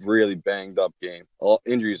this is a really banged up game. All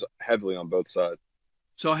injuries heavily on both sides.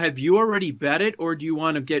 So have you already bet it, or do you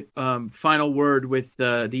want to get final word with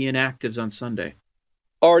the inactives on Sunday?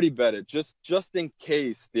 Already bet it, just in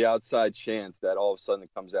case the outside chance that all of a sudden it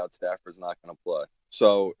comes out Stafford's not going to play.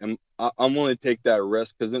 So I'm willing to take that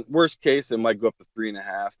risk, because in worst case, it might go up to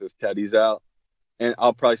 3.5 if Teddy's out. And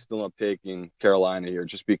I'll probably still end up taking Carolina here,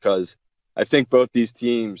 just because I think both these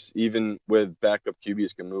teams, even with backup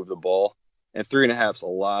QBs, can move the ball. And 3.5 is a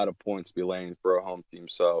lot of points to be laying for a home team.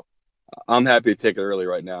 So I'm happy to take it early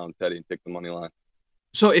right now and Teddy and take the money line.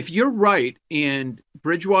 So if you're right and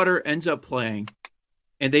Bridgewater ends up playing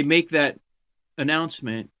and they make that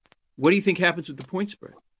announcement, what do you think happens with the point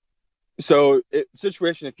spread? So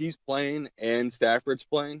situation, if he's playing and Stafford's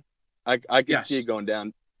playing, I can see it going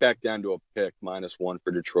back down to a pick -1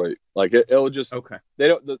 for Detroit. Like it'll just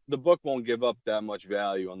the book won't give up that much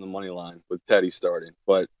value on the money line with Teddy starting.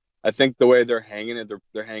 But I think the way they're hanging it,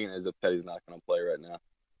 they're hanging it as if Teddy's not going to play right now.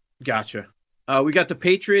 Gotcha. We got the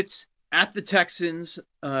Patriots at the Texans.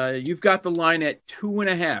 You've got the line at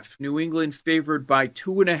 2.5. New England favored by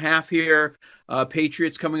 2.5 here.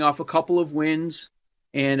 Patriots coming off a couple of wins.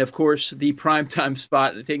 And, of course, the primetime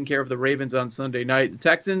spot taking care of the Ravens on Sunday night. The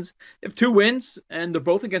Texans have 2 wins, and they're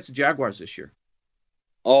both against the Jaguars this year.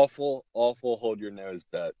 Awful hold your nose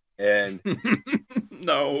bet. And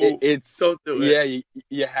no, don't do it. Yeah,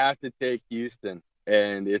 you have to take Houston.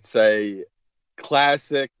 And it's a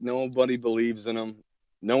classic. Nobody believes in them.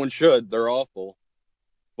 No one should. They're awful.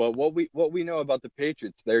 But what we know about the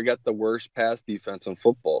Patriots, they got the worst pass defense in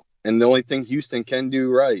football. And the only thing Houston can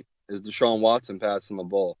do right is Deshaun Watson passing the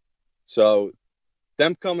ball. So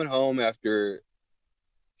them coming home after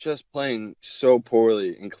just playing so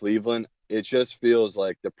poorly in Cleveland, it just feels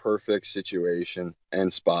like the perfect situation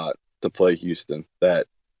and spot to play Houston. That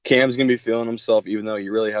Cam's going to be feeling himself, even though he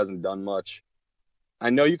really hasn't done much. I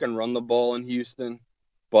know you can run the ball in Houston,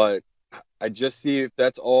 but I just see if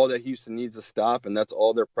that's all that Houston needs to stop and that's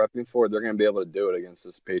all they're prepping for, they're going to be able to do it against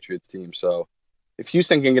this Patriots team. So if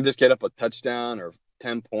Houston can just get up a touchdown or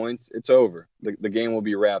 10 points, it's over. The game will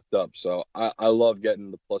be wrapped up. So I love getting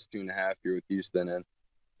the +2.5 here with Houston. And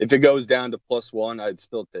if it goes down to +1, I'd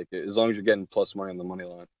still take it, as long as you're getting plus money on the money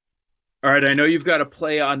line. All right, I know you've got a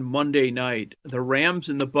play on Monday night. The Rams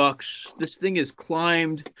and the Bucks. This thing has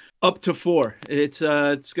climbed up to 4. It's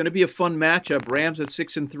going to be a fun matchup. Rams at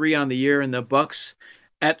 6-3 on the year, and the Bucks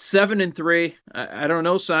at 7-3. I don't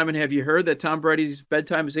know, Simon. Have you heard that Tom Brady's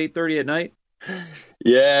bedtime is 8:30 at night?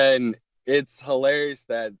 Yeah, and it's hilarious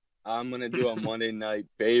that I'm going to do a Monday night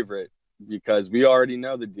favorite, because we already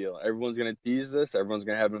know the deal. Everyone's going to tease this. Everyone's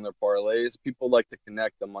going to have it in their parlays. People like to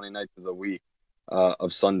connect the Monday night to the week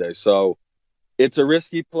of Sunday. So it's a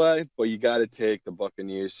risky play, but you got to take the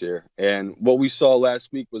Buccaneers here. And what we saw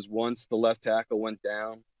last week was once the left tackle went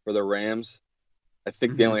down for the Rams, I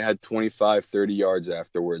think they only had 25, 30 yards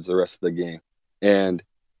afterwards the rest of the game. And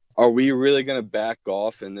are we really going to back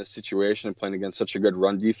off in this situation, playing against such a good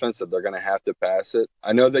run defense, that they're going to have to pass it?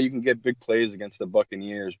 I know that you can get big plays against the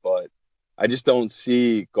Buccaneers, but I just don't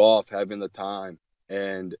see Goff having the time.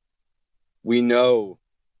 And we know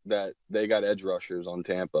that they got edge rushers on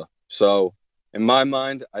Tampa. So in my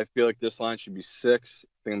mind, I feel like this line should be 6.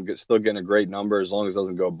 I think I'm still getting a great number as long as it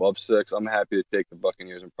doesn't go above 6. I'm happy to take the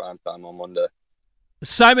Buccaneers in primetime on Monday.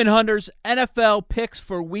 Simon Hunter's NFL picks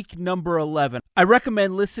for week number 11. I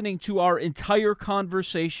recommend listening to our entire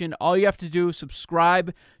conversation. All you have to do is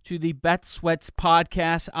subscribe to the Bet Sweats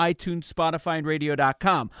podcast, iTunes, Spotify, and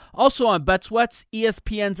radio.com. Also on Bet Sweats,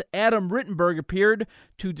 ESPN's Adam Rittenberg appeared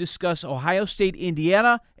to discuss Ohio State,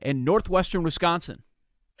 Indiana, and Northwestern Wisconsin.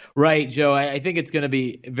 Right, Joe. I think it's going to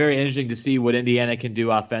be very interesting to see what Indiana can do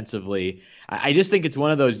offensively. I just think it's one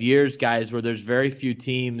of those years, guys, where there's very few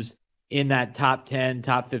teams in that top 10,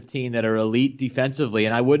 top 15 that are elite defensively,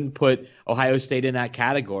 and I wouldn't put Ohio State in that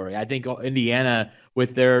category. I think Indiana,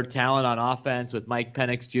 with their talent on offense, with Mike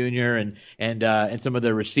Penix Jr. and some of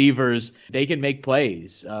their receivers, they can make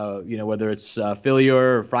plays. Whether it's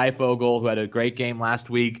Fillier or Freifogel, who had a great game last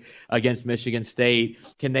week against Michigan State,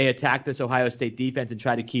 can they attack this Ohio State defense and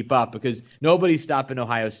try to keep up? Because nobody's stopping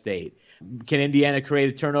Ohio State. Can Indiana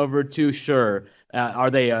create a turnover or two? Sure. Are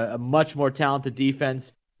they a much more talented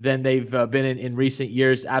defense than they've been in recent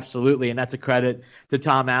years? Absolutely. And that's a credit to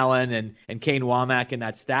Tom Allen and Kane Womack and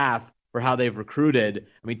that staff for how they've recruited.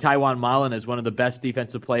 I mean, Tywan Mullen is one of the best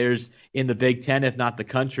defensive players in the Big Ten, if not the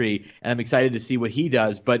country, and I'm excited to see what he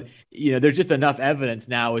does. But, there's just enough evidence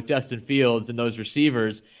now with Justin Fields and those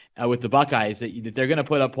receivers with the Buckeyes that they're going to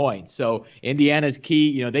put up points. So Indiana's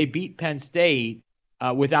key. They beat Penn State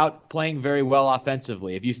without playing very well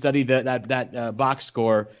offensively. If you study that box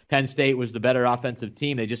score, Penn State was the better offensive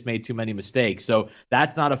team. They just made too many mistakes. So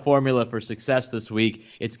that's not a formula for success this week.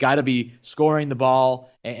 It's got to be scoring the ball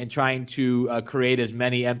and trying to create as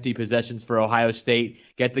many empty possessions for Ohio State,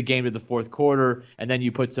 get the game to the fourth quarter, and then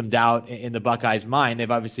you put some doubt in the Buckeyes' mind.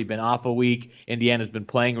 They've obviously been off a week. Indiana's been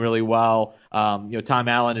playing really well. Tom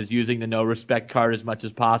Allen is using the no respect card as much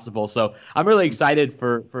as possible. So I'm really excited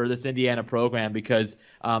for this Indiana program because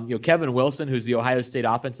Kevin Wilson, who's the Ohio State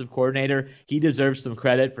offensive coordinator, he deserves some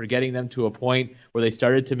credit for getting them to a point where they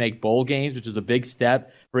started to make bowl games, which is a big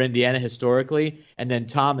step for Indiana historically. And then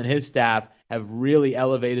Tom and his staff have really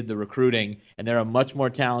elevated the recruiting, and they're a much more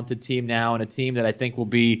talented team now, and a team that I think will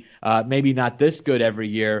be maybe not this good every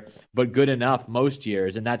year, but good enough most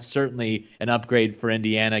years. And that's certainly an upgrade for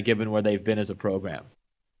Indiana given where they've been as a program.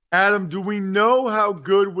 Adam, do we know how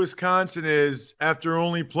good Wisconsin is after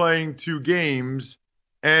only playing 2 games?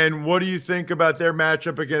 And what do you think about their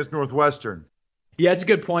matchup against Northwestern? Yeah, it's a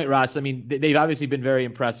good point, Ross. I mean, they've obviously been very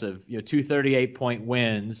impressive. 2 38-point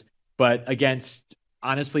wins, but against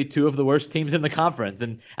honestly 2 of the worst teams in the conference.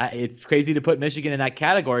 And it's crazy to put Michigan in that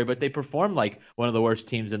category, but they performed like one of the worst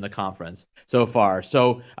teams in the conference so far.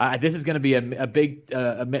 So this is going to be a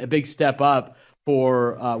big step up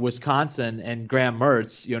for Wisconsin and Graham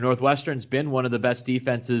Mertz. Northwestern's been one of the best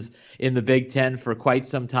defenses in the Big Ten for quite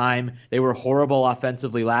some time. They were horrible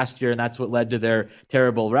offensively last year, and that's what led to their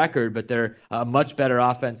terrible record, but they're a much better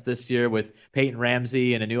offense this year with Peyton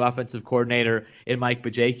Ramsey and a new offensive coordinator in Mike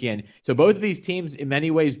Bajakian. So both of these teams in many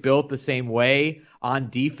ways built the same way on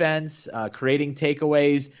defense, creating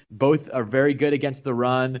takeaways. Both are very good against the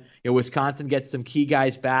run. Wisconsin gets some key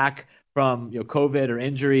guys back from COVID or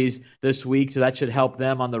injuries this week, so that should help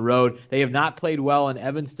them on the road. They have not played well in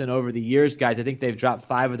Evanston over the years, guys. I think they've dropped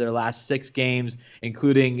 5 of their last 6 games,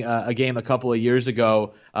 including a game a couple of years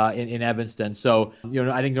ago in Evanston. So,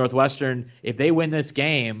 I think Northwestern, if they win this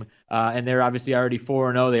game, and they're obviously already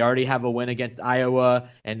 4-0, they already have a win against Iowa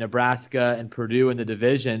and Nebraska and Purdue in the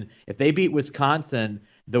division. If they beat Wisconsin,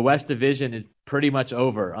 the West Division is pretty much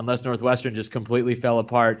over unless Northwestern just completely fell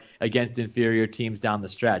apart against inferior teams down the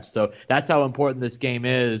stretch. So that's how important this game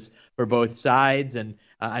is for both sides. And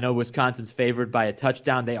I know Wisconsin's favored by a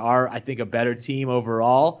touchdown. They are, I think, a better team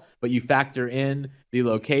overall, but you factor in the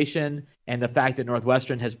location and the fact that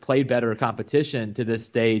Northwestern has played better competition to this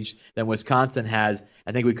stage than Wisconsin has.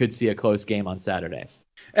 I think we could see a close game on Saturday.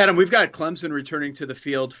 Adam, we've got Clemson returning to the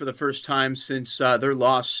field for the first time since their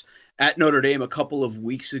loss at Notre Dame a couple of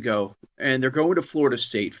weeks ago, and they're going to Florida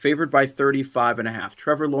State, favored by 35.5.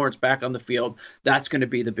 Trevor Lawrence back on the field. That's going to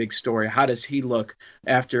be the big story. How does he look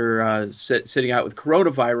after sitting out with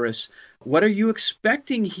coronavirus? What are you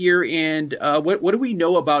expecting here, and what do we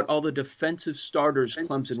know about all the defensive starters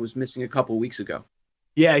Clemson was missing a couple of weeks ago?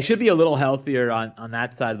 Yeah, he should be a little healthier on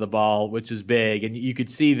that side of the ball, which is big. And you could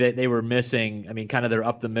see that they were missing, kind of their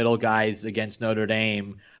up-the-middle guys against Notre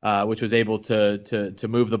Dame, which was able to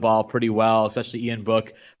move the ball pretty well, especially Ian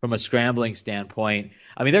Book from a scrambling standpoint.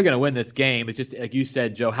 They're going to win this game. It's just, like you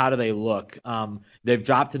said, Joe, how do they look? They've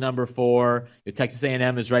dropped to number 4. Texas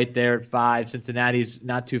A&M is right there at 5. Cincinnati's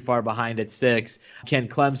not too far behind at 6. Can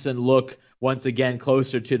Clemson look once again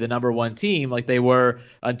closer to the number 1 team like they were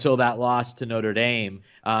until that loss to Notre Dame?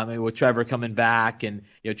 With Trevor coming back, and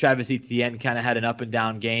Travis Etienne kind of had an up and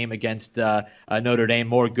down game against Notre Dame,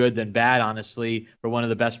 more good than bad, honestly, for one of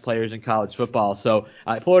the best players in college football. So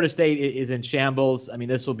Florida State is in shambles.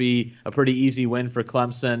 This will be a pretty easy win for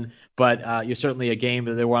Clemson, but you're certainly a game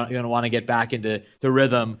that they're going to want to get back into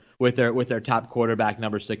rhythm with their top quarterback,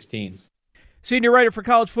 number 16. Senior writer for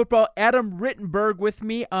college football, Adam Rittenberg, with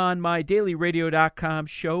me on my dailyradio.com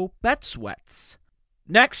show, Bet Sweats.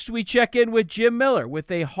 Next, we check in with Jim Miller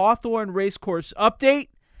with a Hawthorne Racecourse update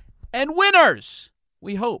and winners.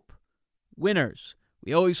 We hope. Winners.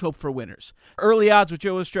 We always hope for winners. Early odds with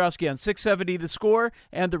Joe Ostrowski on 670 The Score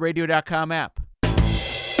and the radio.com app.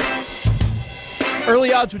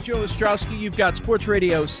 Early odds with Joe Ostrowski. You've got Sports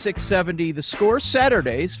Radio 670 The Score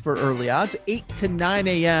Saturdays for early odds, 8 to 9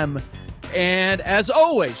 a.m. And as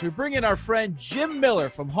always, we bring in our friend Jim Miller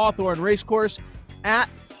from Hawthorne Racecourse at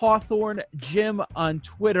Hawthorne Jim on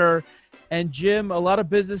Twitter. And Jim, a lot of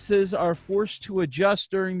businesses are forced to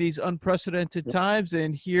adjust during these unprecedented times.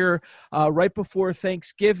 And here, right before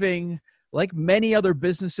Thanksgiving, like many other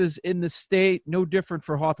businesses in the state, no different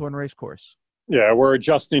for Hawthorne Racecourse. Yeah, we're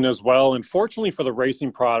adjusting as well. And fortunately for the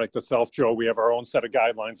racing product itself, Joe, we have our own set of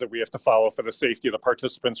guidelines that we have to follow for the safety of the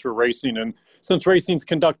participants for racing. And since racing's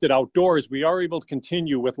conducted outdoors, we are able to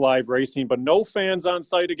continue with live racing, but no fans on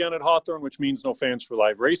site again at Hawthorne, which means no fans for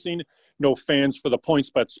live racing, no fans for the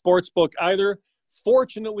PointsBet Sportsbook either.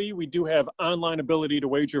 Fortunately, we do have online ability to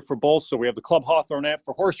wager for both. So we have the Club Hawthorne app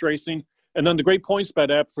for horse racing, and then the Great Points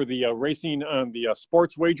Bet app for the racing on the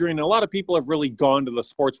sports wagering. And a lot of people have really gone to the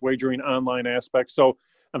sports wagering online aspect. So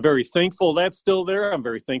I'm very thankful that's still there. I'm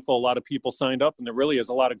very thankful a lot of people signed up, and there really is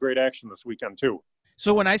a lot of great action this weekend too.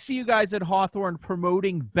 So when I see you guys at Hawthorne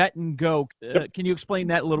promoting Bet and Go, can you explain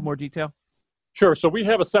that in a little more detail? Sure. So we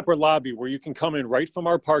have a separate lobby where you can come in right from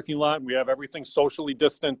our parking lot, and we have everything socially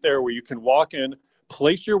distant there where you can walk in,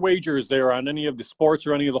 place your wagers there on any of the sports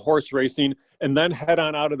or any of the horse racing, and then head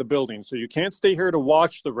on out of the building. So you can't stay here to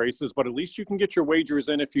watch the races, but at least you can get your wagers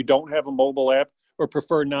in if you don't have a mobile app or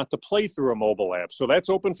prefer not to play through a mobile app. So that's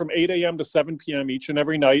open from 8 a.m. to 7 p.m. each and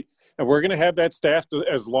every night, and we're going to have that staffed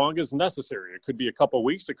as long as necessary. It could be a couple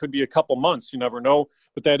weeks. It could be a couple months. You never know,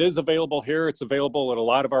 but that is available here. It's available at a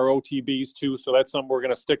lot of our OTBs too, so that's something we're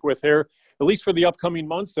going to stick with here, at least for the upcoming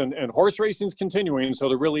months, and horse racing is continuing, so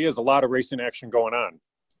there really is a lot of racing action going on.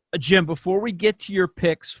 Jim, before we get to your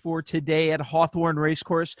picks for today at Hawthorne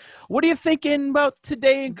Racecourse, what are you thinking about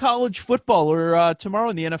today in college football or tomorrow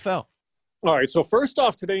in the NFL? All right, so first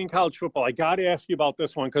off, today in college football, I got to ask you about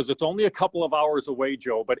this one because it's only a couple of hours away,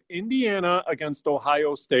 Joe, but Indiana against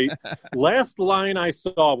Ohio State. Last line I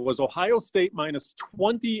saw was Ohio State minus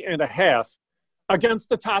 20.5 against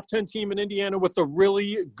the top 10 team in Indiana with a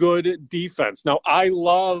really good defense. Now, I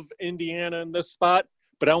love Indiana in this spot,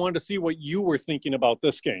 but I wanted to see what you were thinking about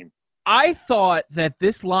this game. I thought that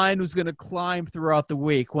this line was going to climb throughout the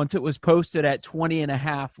week once it was posted at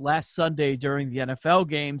 20.5 last Sunday during the NFL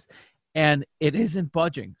games, and it isn't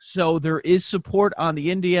budging. So there is support on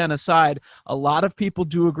the Indiana side. A lot of people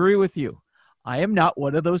do agree with you. I am not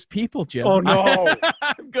one of those people, Jim. Oh, no.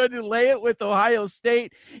 I'm going to lay it with Ohio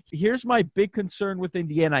State. Here's my big concern with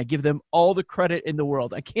Indiana. I give them all the credit in the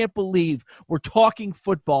world. I can't believe we're talking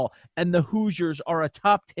football and the Hoosiers are a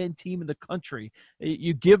top 10 team in the country.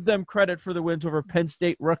 You give them credit for the wins over Penn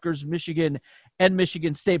State, Rutgers, Michigan, and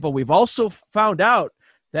Michigan State. But we've also found out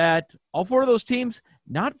that all four of those teams,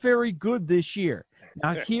 not very good this year.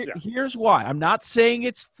 Now, here's why. I'm not saying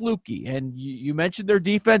it's fluky. And you mentioned their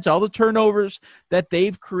defense, all the turnovers that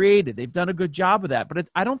they've created. They've done a good job of that. But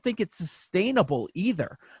I don't think it's sustainable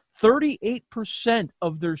either. 38%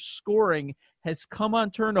 of their scoring has come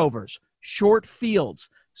on turnovers, short fields.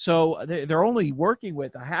 So they're only working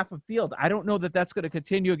with a half a field. I don't know that that's going to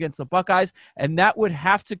continue against the Buckeyes, and that would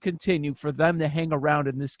have to continue for them to hang around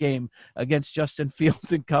in this game against Justin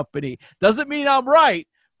Fields and company. Doesn't mean I'm right,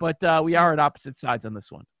 but we are at opposite sides on this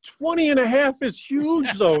one. 20.5 is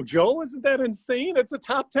huge, though, Joe. Isn't that insane? It's a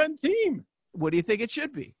top 10 team. What do you think it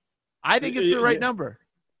should be? I think it's the right number.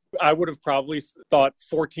 I would have probably thought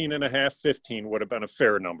 14.5, 15 would have been a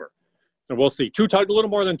fair number. So we'll see. A little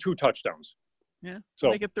more than 2 touchdowns. Yeah. So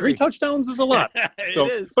make it 3 touchdowns is a lot. It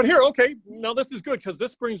is. But here, okay, now this is good because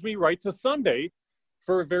this brings me right to Sunday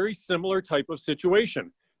for a very similar type of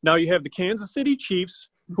situation. Now you have the Kansas City Chiefs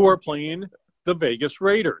who are playing the Vegas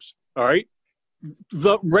Raiders. All right.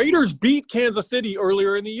 The Raiders beat Kansas City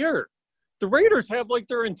earlier in the year. The Raiders have like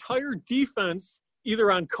their entire defense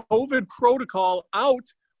either on COVID protocol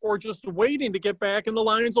out or just waiting to get back, and the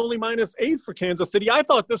Lions only -8 for Kansas City. I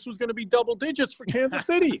thought this was going to be double digits for Kansas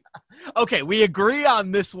City. Okay, we agree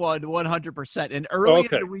on this one 100%. And early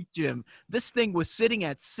in the week, Jim, this thing was sitting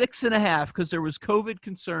at 6.5 because there was COVID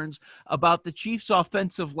concerns about the Chiefs'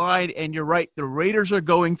 offensive line, and you're right, the Raiders are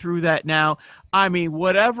going through that now. I mean,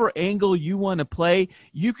 whatever angle you want to play,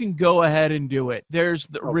 you can go ahead and do it. There's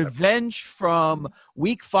the revenge from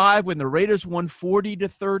Week 5 when the Raiders won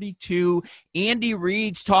 40-32. Andy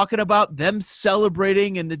Reid's talking about them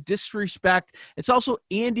celebrating and the disrespect. It's also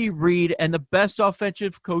Andy Reid and the best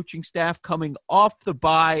offensive coaching staff coming off the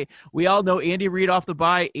bye. We all know Andy Reid off the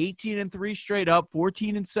bye, 18-3 straight up,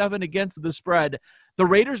 14-7 against the spread. The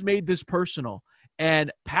Raiders made this personal.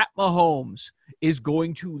 And Pat Mahomes is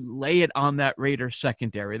going to lay it on that Raiders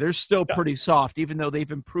secondary. They're still pretty soft, even though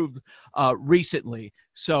they've improved recently.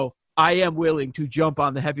 So I am willing to jump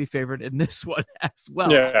on the heavy favorite in this one as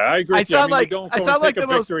well. Yeah, I agree. I sound like don't I sound like take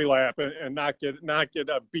the a victory lap and not get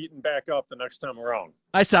beaten back up the next time around.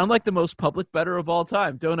 I sound like the most public bettor of all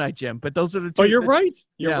time, don't I, Jim? But those are the two. But you're right.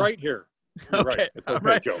 You're right here. You're okay. Right. It's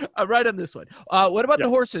okay, Joe. I'm right on this one. What about the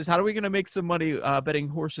horses? How are we going to make some money betting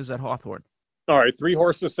horses at Hawthorne? All right, 3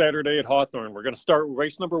 horses Saturday at Hawthorne. We're going to start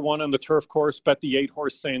race number 1 on the turf course. Bet the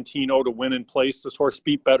 8-horse Santino to win in place. This horse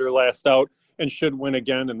beat better last out and should win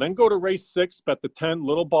again. And then go to race 6. Bet the 10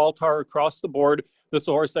 Little Baltar across the board. This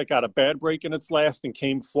horse that got a bad break in its last and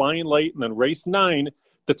came flying late. And then race 9,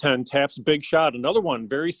 The 10 taps big shot. Another one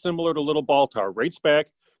very similar to Little Baltar. Rates back,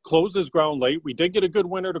 closes ground late. We did get a good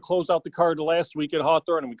winner to close out the card last week at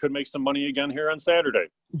Hawthorne, and we could make some money again here on Saturday.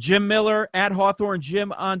 Jim Miller at Hawthorne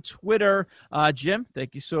Jim on Twitter. Jim,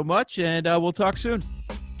 thank you so much, and we'll talk soon.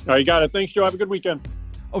 All right, you got it. Thanks, Joe. Have a good weekend.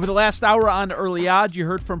 Over the last hour on Early Odds, you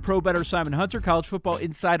heard from pro bettor Simon Hunter, college football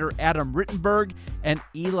insider Adam Rittenberg, and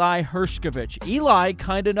Eli Hershkovich. Eli,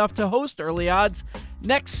 kind enough to host Early Odds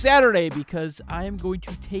next Saturday because I am going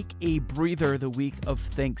to take a breather the week of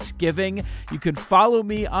Thanksgiving. You can follow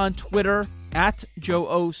me on Twitter at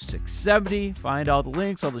JoeO670. Find all the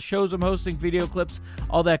links, all the shows I'm hosting, video clips,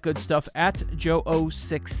 all that good stuff at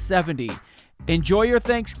JoeO670. Enjoy your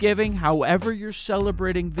Thanksgiving, however you're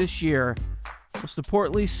celebrating this year. Most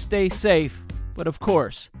importantly, stay safe. But of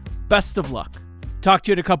course, best of luck. Talk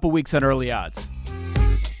to you in a couple weeks on Early Odds.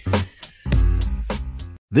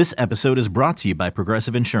 This episode is brought to you by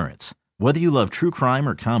Progressive Insurance. Whether you love true crime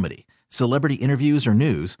or comedy, celebrity interviews or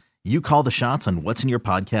news, you call the shots on what's in your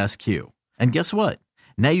podcast queue. And guess what?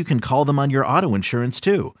 Now you can call them on your auto insurance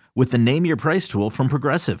too with the Name Your Price tool from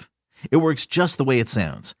Progressive. It works just the way it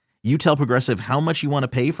sounds. You tell Progressive how much you want to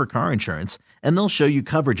pay for car insurance, and they'll show you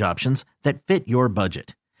coverage options that fit your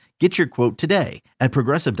budget. Get your quote today at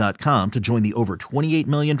Progressive.com to join the over 28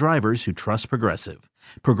 million drivers who trust Progressive.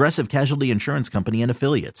 Progressive Casualty Insurance Company and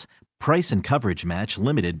Affiliates. Price and coverage match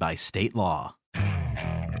limited by state law.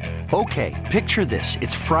 Okay, picture this.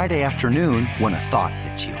 It's Friday afternoon when a thought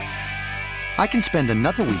hits you. I can spend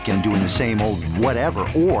another weekend doing the same old whatever,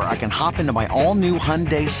 or I can hop into my all-new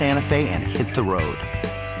Hyundai Santa Fe and hit the road.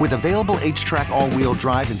 With available H-Track all-wheel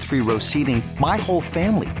drive and 3-row seating, my whole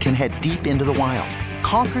family can head deep into the wild.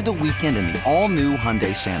 Conquer the weekend in the all-new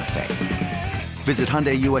Hyundai Santa Fe. Visit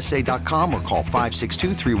HyundaiUSA.com or call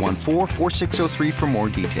 562-314-4603 for more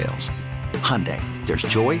details. Hyundai, there's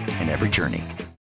joy in every journey.